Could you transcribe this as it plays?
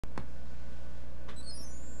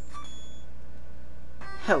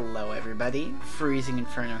Hello everybody, Freezing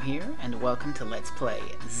Inferno here, and welcome to Let's Play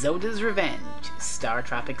Zoda's Revenge,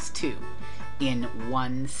 Startropics 2, in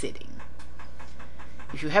one sitting.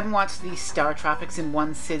 If you haven't watched the Startropics in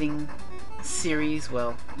one sitting series,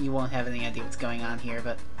 well, you won't have any idea what's going on here,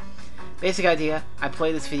 but basic idea, I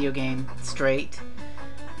play this video game straight,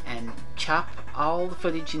 and chop all the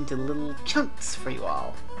footage into little chunks for you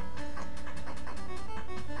all.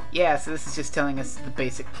 Yeah, so this is just telling us the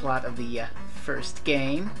basic plot of the first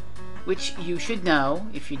game, which you should know.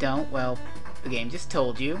 If you don't, well, the game just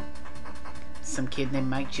told you. Some kid named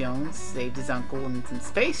Mike Jones saved his uncle and some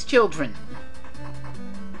space children.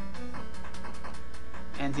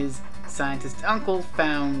 And his scientist uncle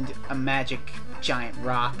found a magic giant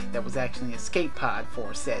rock that was actually an escape pod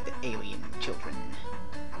for said alien children.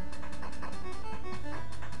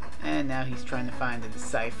 And now he's trying to find a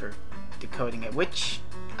decipher decoding it, which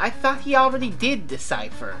I thought he already did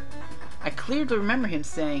decipher. I clearly remember him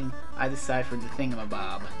saying, I deciphered the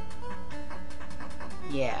thingamabob.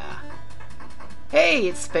 Yeah. Hey,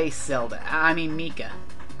 it's Space Zelda. I mean Mika.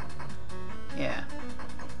 Yeah.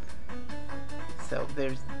 So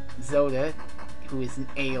there's Zoda, who is an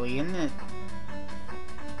alien.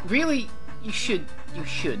 Really, you should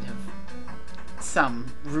have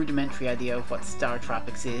some rudimentary idea of what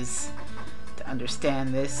Startropics is to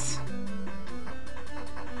understand this.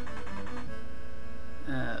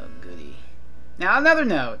 Oh, goody. Now, another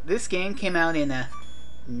note. This game came out in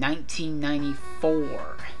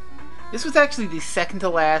 1994. This was actually the second to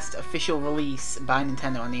last official release by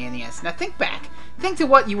Nintendo on the NES. Now, think back. Think to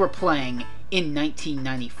what you were playing in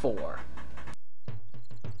 1994.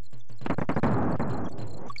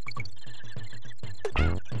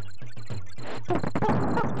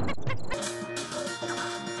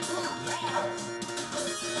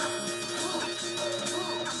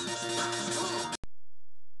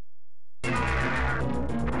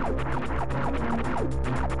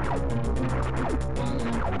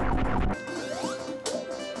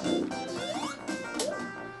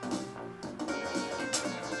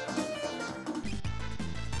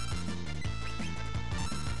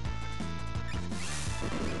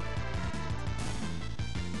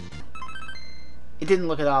 It didn't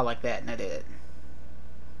look at all like that, now did it?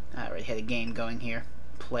 I already had a game going here.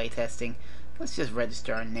 Play testing. Let's just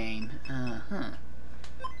register our name.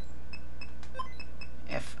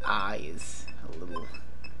 FI is a little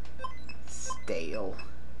stale.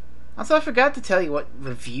 Also, I forgot to tell you what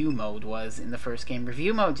review mode was in the first game.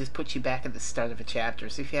 Review mode just puts you back at the start of a chapter.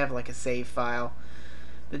 So if you have like a save file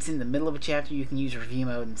that's in the middle of a chapter, you can use review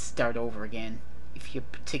mode and start over again. If you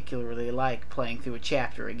particularly like playing through a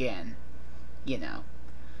chapter again. You know.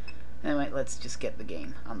 Anyway, let's just get the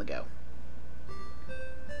game on the go.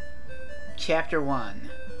 Chapter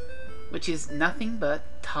 1, which is nothing but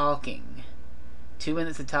talking. 2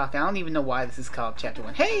 minutes of talk. I don't even know why this is called Chapter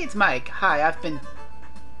 1. Hey, it's Mike. Hi, I've been...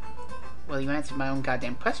 Well, you answered my own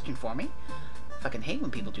goddamn question for me. Fucking hate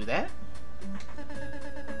when people do that.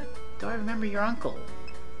 Do I remember your uncle?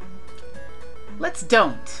 Let's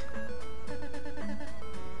don't.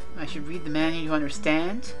 I should read the manual to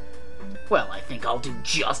understand. Well, I think I'll do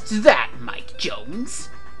just that, Mike Jones.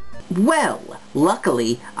 Well,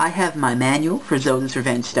 luckily, I have my manual for Zoda's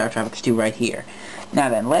Revenge Startropics 2 right here. Now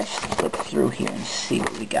then, let's flip through here and see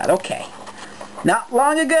what we got. Okay. Not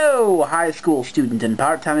long ago, high school student and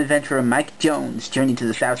part-time adventurer Mike Jones journeyed to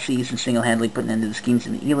the South Seas and single-handedly put an end to the schemes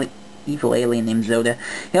of an evil alien named Zoda.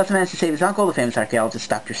 He also managed to save his uncle, the famous archaeologist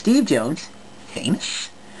Dr. Steve Jones, famous,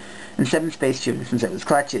 and 7 space children from Zoda's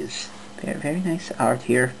clutches. Very, very nice art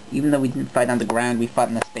here. Even though we didn't fight on the ground, we fought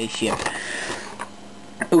in a spaceship.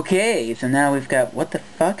 Okay, so now we've got... What the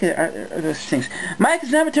fuck are those things? Mike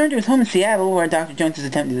has now returned to his home in Seattle, where Dr. Jones is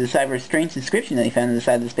attempting to decipher a strange inscription that he found on the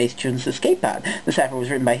side of the Space Children's escape pod. The cipher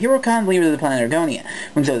was written by Hirocon, leader of the planet Argonia.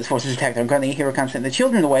 When Zoda's forces attacked Argonia, Hirocon sent the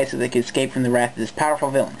children away so they could escape from the wrath of this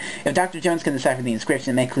powerful villain. If Dr. Jones can decipher the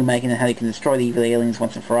inscription, it may clue Mike in how he can destroy the evil aliens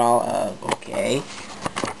once and for all. Okay.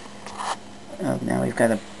 Oh, now we've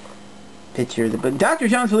got a picture of the book. Dr.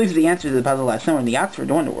 Jones believes the answer to the puzzle lies somewhere in the Oxford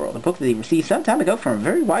Underworld, a book that he received some time ago from a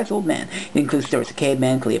very wise old man. It includes stories of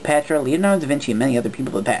cavemen, Cleopatra, Leonardo da Vinci, and many other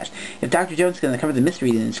people of the past. If Dr. Jones can uncover the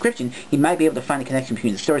mystery of the inscription, he might be able to find a connection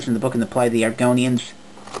between the stories in the book and the plight of the Argonians.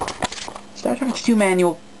 Startropics 2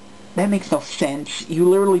 manual. That makes no sense. You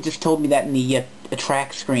literally just told me that in the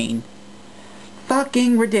track screen.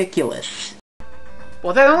 Fucking ridiculous.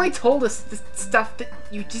 Well, that only told us the stuff that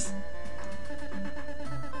you just...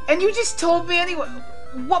 And you just told me anyway.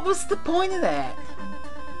 What was the point of that?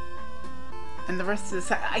 And the rest of the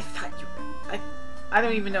side, I thought you... I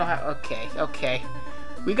don't even know how... Okay.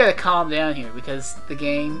 We gotta calm down here, because the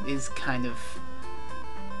game is kind of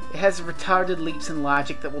It has retarded leaps in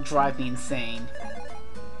logic that will drive me insane.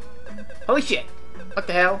 Holy shit! What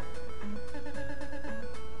the hell?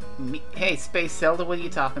 Hey, Space Zelda, what are you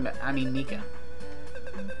talking about? I mean, Mika.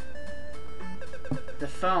 The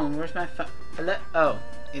phone, where's my phone? Oh,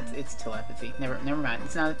 it's telepathy. Never mind.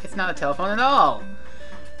 It's not a telephone at all.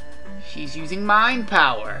 She's using mind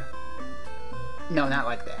power. No, not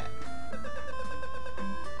like that.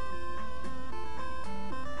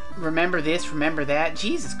 Remember this, remember that.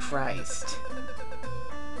 Jesus Christ.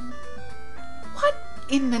 What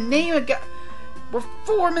in the name of God? We're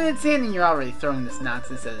 4 minutes in and you're already throwing this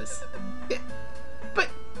nonsense at us.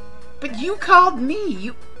 But you called me.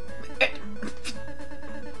 You...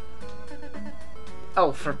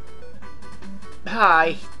 Oh, for...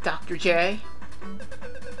 Hi, Dr. J.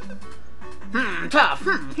 Tough,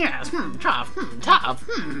 yes, tough, tough,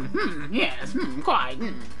 yes, quite,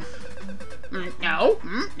 no,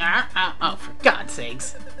 oh, for God's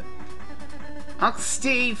sakes. Uncle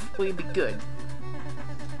Steve, will you be good?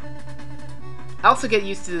 I also get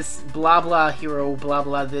used to this blah blah hero, blah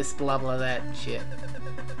blah this, blah blah that shit.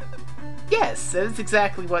 Yes, that is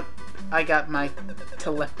exactly what I got my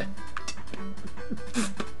telepathy.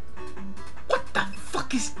 What the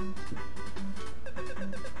fuck is...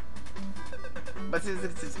 What's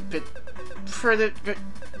this a bit further...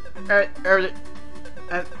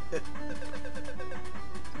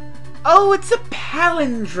 Oh, it's a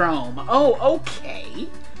palindrome! Oh, okay.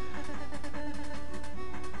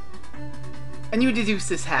 And you deduce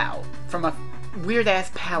this how? From a weird-ass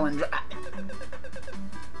palindrome...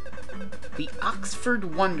 The Oxford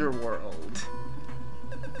Wonderworld.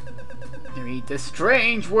 Read the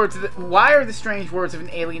strange words of the... Why are the strange words of an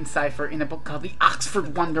alien cipher in a book called The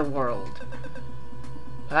Oxford Wonderworld?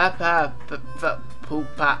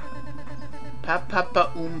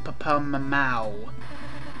 Mamau.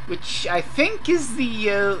 Which I think is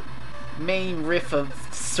the main riff of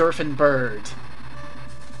Surfin' Bird.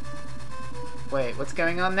 Wait, what's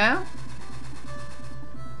going on now?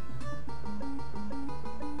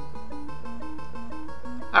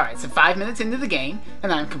 Alright, so 5 minutes into the game,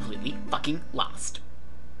 and I'm completely fucking lost.